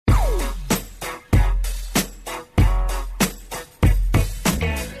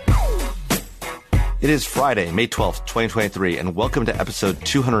It is Friday, May 12th, 2023, and welcome to episode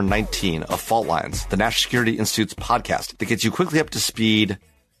 219 of Fault Lines, the National Security Institute's podcast that gets you quickly up to speed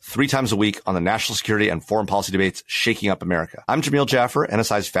 3 times a week on the national security and foreign policy debates shaking up America. I'm Jamil Jaffer,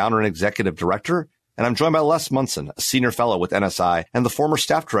 NSI's founder and executive director, and I'm joined by Les Munson, a senior fellow with NSI and the former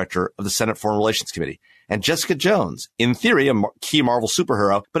staff director of the Senate Foreign Relations Committee, and Jessica Jones, in theory, a key Marvel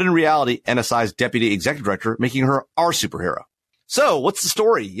superhero, but in reality, NSI's deputy executive director, making her our superhero. So what's the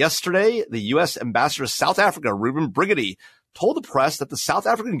story? Yesterday, the U.S. ambassador to South Africa, Ruben Brigidi, told the press that the South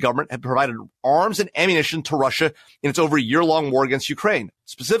African government had provided arms and ammunition to Russia in its over year-long war against Ukraine.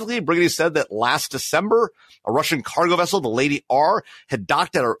 Specifically, Brigidi said that last December, a Russian cargo vessel, the Lady R, had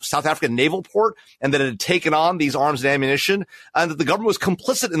docked at a South African naval port and that it had taken on these arms and ammunition, and that the government was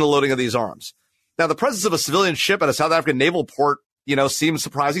complicit in the loading of these arms. Now, the presence of a civilian ship at a South African naval port seems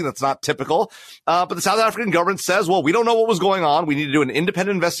surprising. That's not typical. But the South African government says, well, we don't know what was going on. We need to do an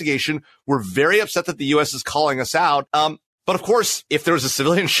independent investigation. We're very upset that the U.S. is calling us out. But of course, if there was a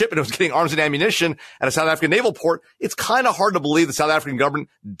civilian ship and it was getting arms and ammunition at a South African naval port, it's kind of hard to believe the South African government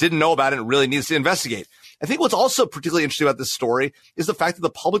didn't know about it and really needs to investigate. I think what's also particularly interesting about this story is the fact that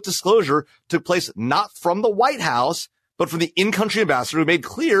the public disclosure took place not from the White House, but from the in-country ambassador, who made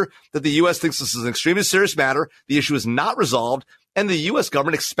clear that the U.S. thinks this is an extremely serious matter. The issue is not resolved, and the U.S.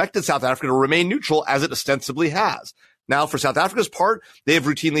 government expected South Africa to remain neutral, as it ostensibly has. Now, for South Africa's part, they have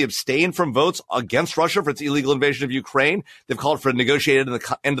routinely abstained from votes against Russia for its illegal invasion of Ukraine. They've called for a negotiated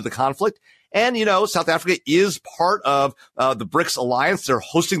end of the conflict. And, South Africa is part of the BRICS alliance. They're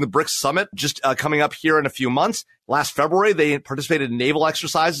hosting the BRICS summit just coming up here in a few months. Last February, they participated in naval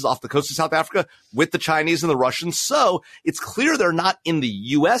exercises off the coast of South Africa with the Chinese and the Russians. So it's clear they're not in the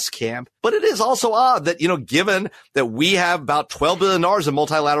U.S. camp, but it is also odd that, given that we have about $12 billion in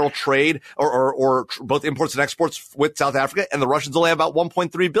multilateral trade or both imports and exports with South Africa, and the Russians only have about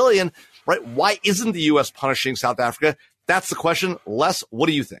 $1.3 billion, right? Why isn't the U.S. punishing South Africa? That's the question. Les, what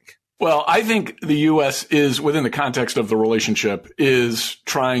do you think? Well, I think the U.S. is, within the context of the relationship, is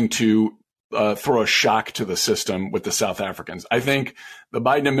trying to throw a shock to the system with the South Africans. I think the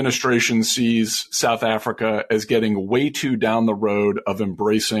Biden administration sees South Africa as getting way too down the road of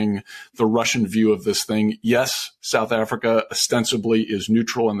embracing the Russian view of this thing. Yes, South Africa ostensibly is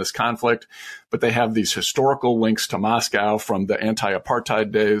neutral in this conflict, but they have these historical links to Moscow from the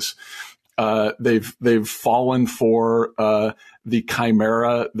anti-apartheid days. They've fallen for the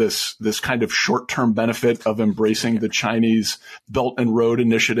chimera, this kind of short-term benefit of embracing the Chinese Belt and Road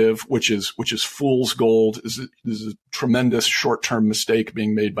Initiative, which is fool's gold. This is a tremendous short-term mistake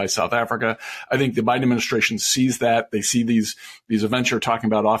being made by South Africa. I think the Biden administration sees that. They see these events you're talking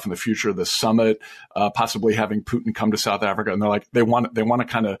about off in the future, the summit, possibly having Putin come to South Africa, and they're like, they want to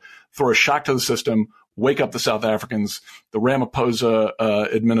kind of throw a shock to the system, wake up the South Africans. The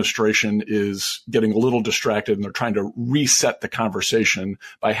Ramaphosa administration is getting a little distracted, and they're trying to reset the conversation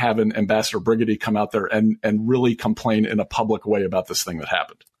by having Ambassador Brigidi come out there and really complain in a public way about this thing that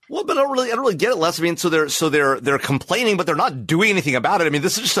happened. Well, but I don't really get it, Les. I mean, so they're complaining, but they're not doing anything about it. I mean,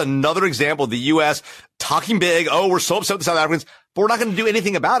 this is just another example of the U.S. talking big. Oh, we're so upset with the South Africans, but we're not going to do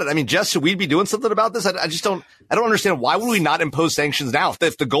anything about it. I mean, Jess, should we be doing something about this? I don't understand. Why would we not impose sanctions now?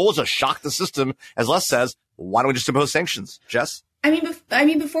 If the goal is to shock the system, as Les says, why don't we just impose sanctions? Jess? I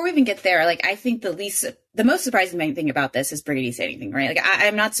mean, before we even get there, I think the most surprising thing about this is Brigidi saying anything, right?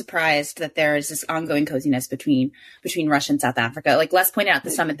 I'm not surprised that there is this ongoing coziness between Russia and South Africa. Like Les pointed out,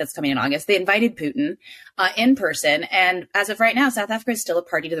 the summit that's coming in August, they invited Putin in person, and as of right now, South Africa is still a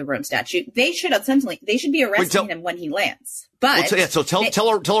party to the Rome Statute. They should be arresting him when he lands. But tell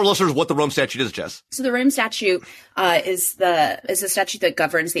our listeners what the Rome Statute is, Jess. So the Rome Statute is the statute that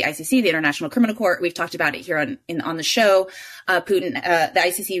governs the ICC, the International Criminal Court. We've talked about it here on the show. The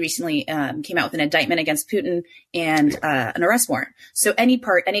ICC recently came out with an indictment against Putin and an arrest warrant. So any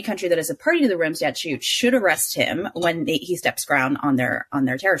country that is a party to the Rome Statute should arrest him when he steps ground on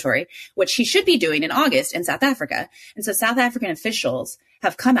their territory, which he should be doing in August in South Africa. And so South African officials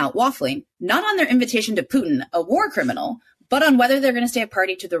have come out waffling, not on their invitation to Putin, a war criminal, but on whether they're going to stay a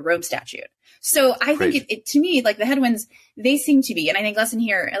party to the Rome Statute. So I think it to me, like the headwinds, they seem to be, and I think Les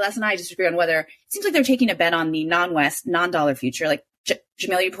and I disagree on whether it seems like they're taking a bet on the non-West, non-dollar future. Like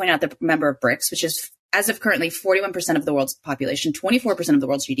Jamil, you point out, the member of BRICS, which is as of currently 41% of the world's population, 24% of the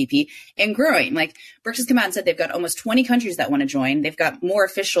world's GDP, and growing. Like BRICS has come out and said they've got almost 20 countries that want to join. They've got more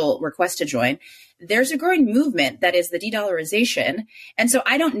official requests to join. There's a growing movement that is the de-dollarization. And so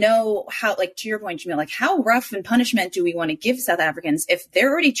I don't know how, like to your point, Jamil, like how rough and punishment do we want to give South Africans if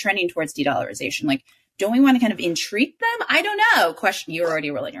they're already trending towards de-dollarization? Like, don't we want to kind of entreat them? I don't know. Question. You're already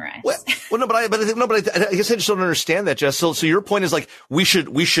rolling your eyes. Well, no, but I guess I just don't understand that, Jess. So your point is like we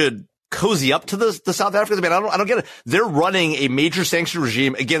should cozy up to the South Africans? I mean, I don't get it. They're running a major sanction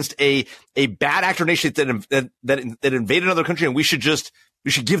regime against a bad actor nation that invaded another country, and we should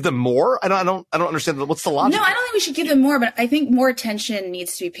give them more. I don't understand. What's the logic? No, I don't think we should give them more, but I think more attention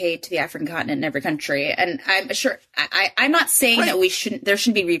needs to be paid to the African continent in every country. And I'm sure I'm not saying that there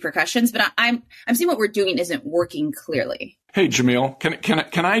shouldn't be repercussions, but I'm seeing what we're doing isn't working clearly. Hey, Jamil,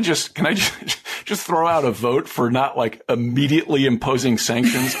 can I just throw out a vote for not like immediately imposing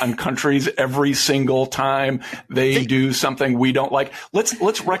sanctions on countries every single time they do something we don't like? Let's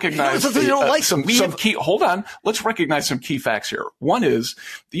recognize Let's recognize some key facts here. One is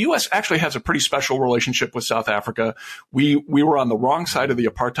the U.S. actually has a pretty special relationship with South Africa. We were on the wrong side of the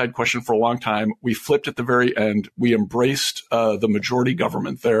apartheid question for a long time. We flipped at the very end. We embraced the majority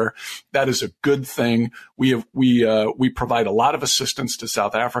government there. That is a good thing. We provide a lot of assistance to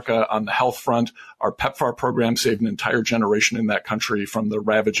South Africa on the health front. Our PEPFAR program saved an entire generation in that country from the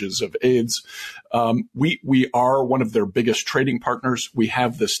ravages of AIDS. We are one of their biggest trading partners. We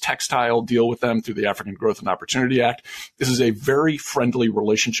have this textile deal with them through the African Growth and Opportunity Act. This is a very friendly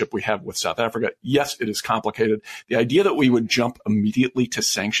relationship we have with South Africa. Yes, it is complicated. The idea that we would jump immediately to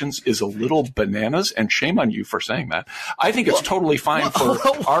sanctions is a little bananas, and shame on you for saying that. I think it's totally fine for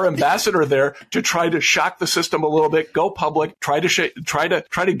our ambassador there to try to shock the system a little bit, go public, try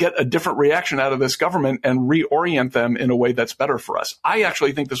to get a different reaction out of this government and reorient them in a way that's better for us. I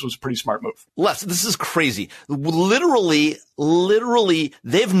actually think this was a pretty smart move. Les, this is crazy. Literally,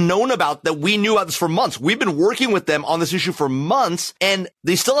 they've known about that. We knew about this for months. We've been working with them on this issue for months, and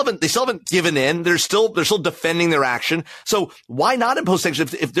they still haven't given in. They're still defending their action. So why not impose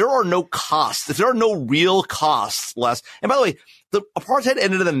sanctions if there are no costs, if there are no real costs, Les? And by the way, the apartheid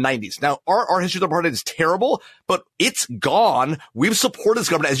ended in the 90s. Now, our history of apartheid is terrible, but it's gone. We've supported this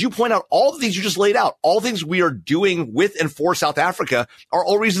government. As you point out, all the things you just laid out, all things we are doing with and for South Africa are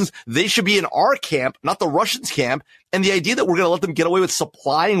all reasons they should be in our camp, not the Russians' camp. And the idea that we're going to let them get away with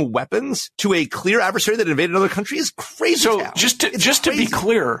supplying weapons to a clear adversary that invaded another country is crazy. So just to be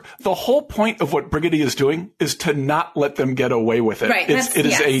clear, the whole point of what Brigady is doing is to not let them get away with it. Right.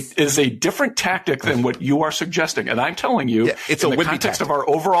 It is a different tactic than what you are suggesting. And I'm telling you, it's in the context of our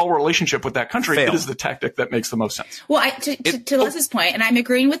overall relationship with that country, it is the tactic that makes the most sense. Well, to Les's point, and I'm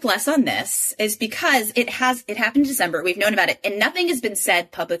agreeing with Les on this, is because it happened in December. We've known about it, and nothing has been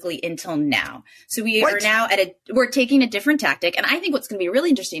said publicly until now. So we are now we're taking a different tactic. And I think what's going to be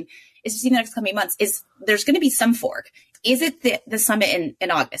really interesting is to see in the next coming months is there's going to be some fork. Is it the summit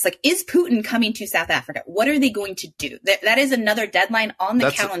in August? Like, is Putin coming to South Africa? What are they going to do? That is another deadline on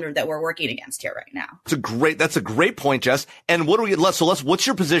the calendar that we're working against here right now. That's a great point, Jess. And what do we get left? So what's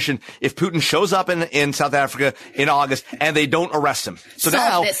your position if Putin shows up in South Africa in August and they don't arrest him? So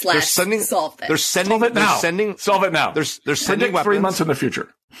solve they're sending weapons. 3 months in the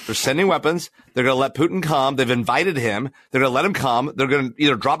future. They're sending weapons. They're going to let Putin come. They've invited him. They're going to let him come. They're going to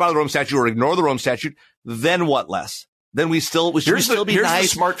either drop out of the Rome Statute or ignore the Rome Statute. Then what, Les? Then we still be nice. Should we still be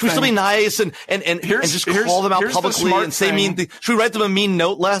nice and just call them out publicly and say mean things? Should we write them a mean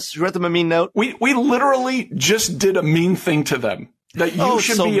note, Les? Should we write them a mean note? We literally just did a mean thing to them that you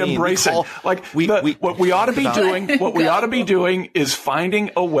should be embracing. What we ought to be doing is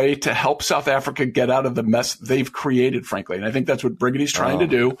finding a way to help South Africa get out of the mess they've created, frankly. And I think that's what Brigady's trying to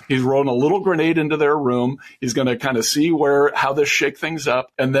do. He's rolling a little grenade into their room. He's going to kind of see how this shake things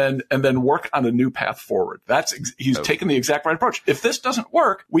up and then work on a new path forward. He's taken the exact right approach. If this doesn't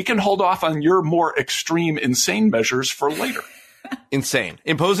work, we can hold off on your more extreme, insane measures for later. Insane.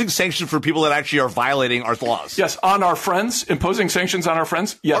 Imposing sanctions for people that actually are violating our laws. Yes, on our friends. Imposing sanctions on our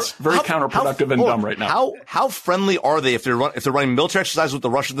friends. Yes, very counterproductive and dumb right now. How friendly are they if they're running military exercises with the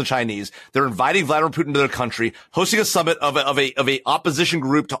Russians and the Chinese? They're inviting Vladimir Putin to their country, hosting a summit of a opposition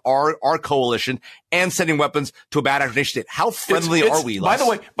group to our coalition, and sending weapons to a bad actor nation state. How friendly are we? By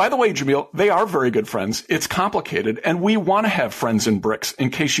the way, Jamil, they are very good friends. It's complicated, and we want to have friends in BRICS. In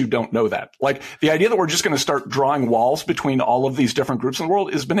case you don't know that, like the idea that we're just going to start drawing walls between all of these different groups in the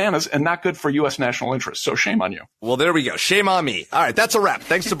world is bananas and not good for U.S. national interests. So shame on you. Well, there we go. Shame on me. All right, that's a wrap.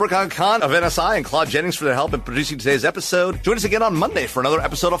 Thanks to Burkhan Khan of NSI and Claude Jennings for their help in producing today's episode. Join us again on Monday for another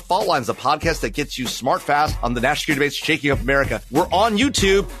episode of Fault Lines, the podcast that gets you smart fast on the national security debates shaking up America. We're on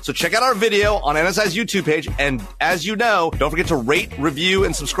YouTube, so check out our video on NSI's YouTube page. And as you know, don't forget to rate, review,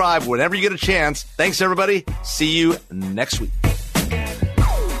 and subscribe whenever you get a chance. Thanks, everybody. See you next week.